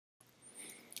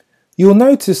You'll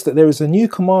notice that there is a new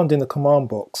command in the command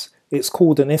box. It's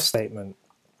called an if statement.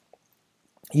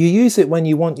 You use it when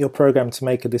you want your program to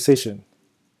make a decision.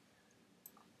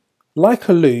 Like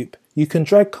a loop, you can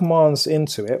drag commands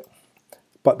into it,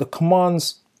 but the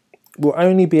commands will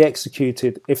only be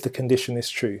executed if the condition is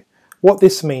true. What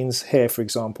this means here, for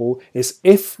example, is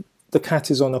if the cat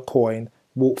is on a coin,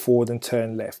 walk forward and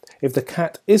turn left. If the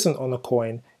cat isn't on a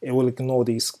coin, it will ignore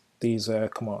these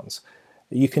commands.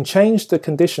 You can change the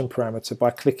condition parameter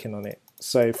by clicking on it.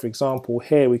 So for example,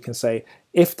 here we can say,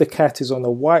 if the cat is on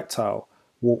a white tile,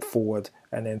 walk forward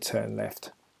and then turn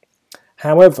left.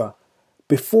 However,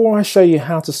 before I show you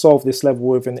how to solve this level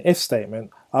with an if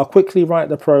statement, I'll quickly write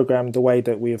the program the way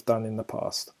that we have done in the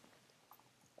past.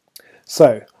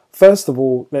 So first of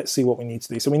all, let's see what we need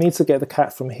to do. So we need to get the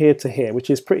cat from here to here, which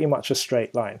is pretty much a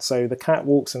straight line. So the cat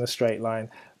walks in a straight line,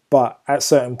 but at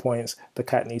certain points the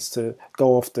cat needs to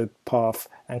go off the path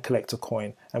and collect a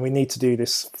coin, and we need to do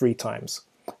this 3 times.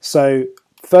 So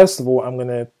first of all, I'm going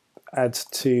to add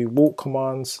 2 walk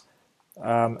commands,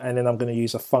 and then I'm going to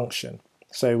use a function.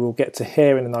 So we'll get to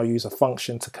here and then I'll use a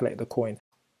function to collect the coin.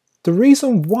 The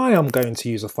reason why I'm going to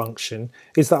use a function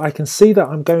is that I can see that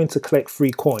I'm going to collect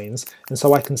 3 coins, and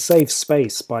so I can save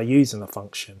space by using a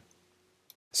function.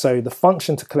 So the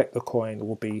function to collect the coin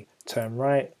will be turn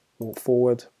right, walk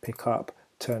forward, pick up,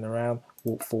 turn around,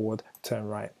 walk forward, turn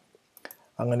right.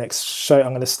 I'm going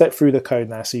to step through the code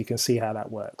now so you can see how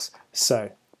that works.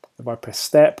 So if I press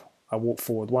step, I walk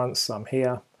forward once, I'm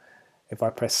here. If I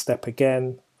press step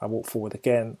again, I walk forward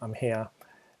again, I'm here.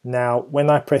 Now,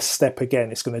 when I press step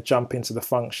again, it's going to jump into the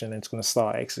function and it's going to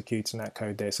start executing that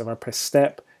code there. So if I press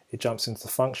step, it jumps into the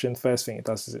function. First thing it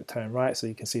does is it turns right, so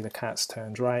you can see the cat's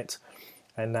turned right.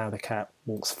 And now the cat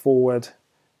walks forward,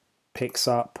 picks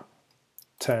up,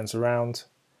 turns around,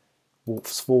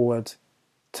 walks forward,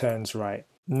 turns right.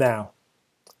 Now,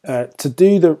 to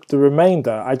do the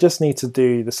remainder, I just need to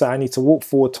do the same. I need to walk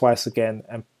forward twice again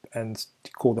and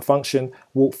call the function,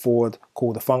 walk forward,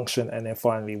 call the function, and then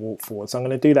finally walk forward. So I'm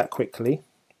going to do that quickly.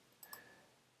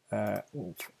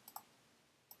 And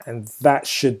that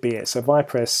should be it. So if I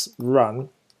press run,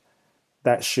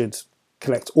 that should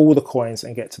collect all the coins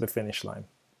and get to the finish line.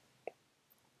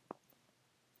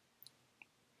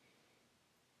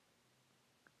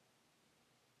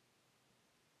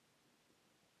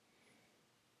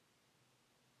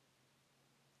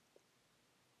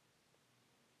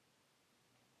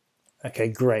 Okay,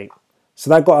 great. So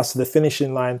that got us to the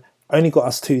finishing line. Only got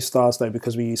us 2 stars though,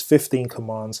 because we used 15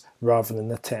 commands rather than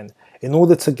the 10. In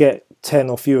order to get 10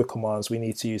 or fewer commands, we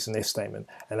need to use an if statement,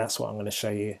 and that's what I'm going to show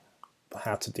you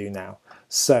how to do now.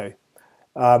 So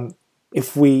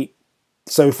if we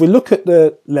look at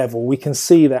the level, we can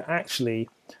see that actually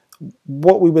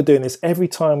what we were doing is every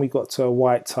time we got to a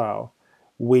white tile,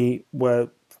 we were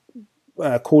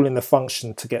calling the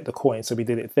function to get the coin. So we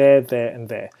did it there, there, and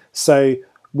there. So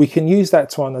we can use that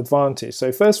to our advantage.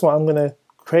 So first of all, I'm going to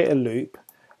create a loop,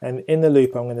 and in the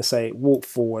loop I'm going to say walk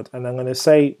forward, and I'm going to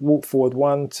say walk forward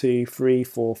 1, 2, 3,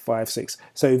 4, 5, 6.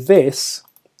 So this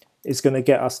is going to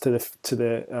get us to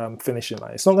the finishing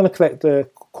line. It's not going to collect the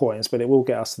coins, but it will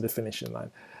get us to the finishing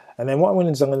line. And then what I'm going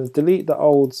to do is I'm going to delete the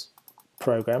old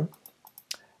program,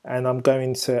 and I'm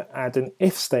going to add an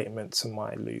if statement to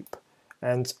my loop.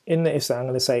 And in the if statement, I'm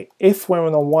going to say if we're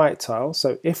on a white tile,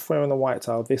 so if we're on a white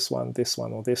tile, this one,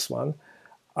 or this one,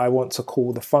 I want to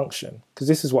call the function, because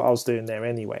this is what I was doing there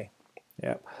anyway.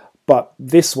 Yeah, but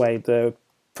this way the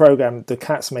program, the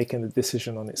cat's making the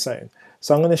decision on its own.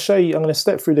 So I'm going to show you, I'm going to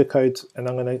step through the code and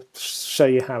I'm going to show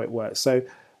you how it works. So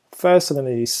first I'm going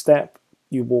to do step,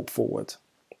 you walk forward.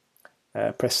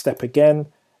 Press step again.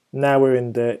 Now we're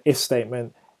in the if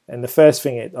statement, and the first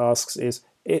thing it asks is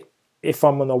if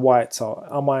I'm on a white tile.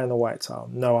 Am I on a white tile?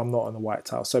 No, I'm not on a white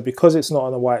tile. So because it's not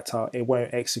on a white tile, it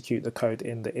won't execute the code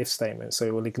in the if statement. So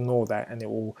it will ignore that and it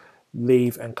will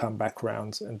leave and come back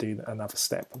around and do another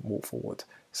step and walk forward.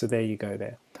 So there you go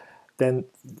there. Then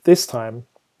this time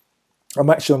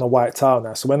I'm actually on a white tile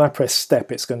now. So when I press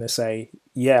step, it's going to say,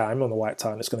 yeah, I'm on a white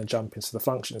tile, and it's going to jump into the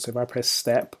function. So if I press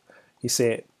step, you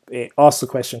see it asks the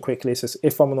question quickly. It says,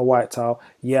 if I'm on a white tile,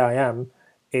 yeah, I am.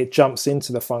 It jumps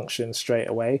into the function straight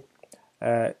away.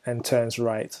 And turns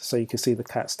right, so you can see the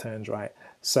cat's turned right.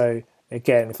 So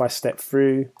again, if I step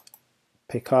through,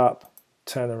 pick up,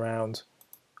 turn around,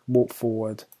 walk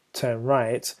forward, turn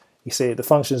right, you see the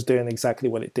function's doing exactly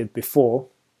what it did before.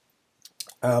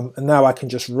 And now I can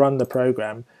just run the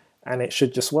program and it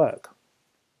should just work.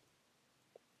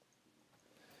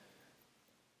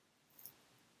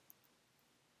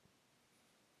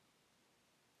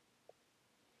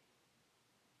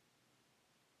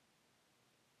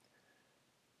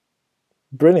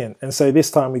 Brilliant. And so this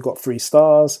time we got 3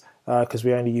 stars because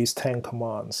we only used 10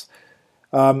 commands.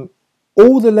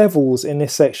 All the levels in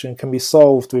this section can be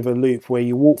solved with a loop where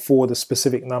you walk forward a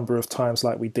specific number of times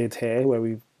like we did here, where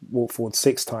we walked forward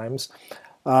 6 times.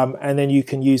 And then you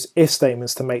can use if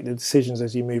statements to make the decisions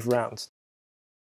as you move around.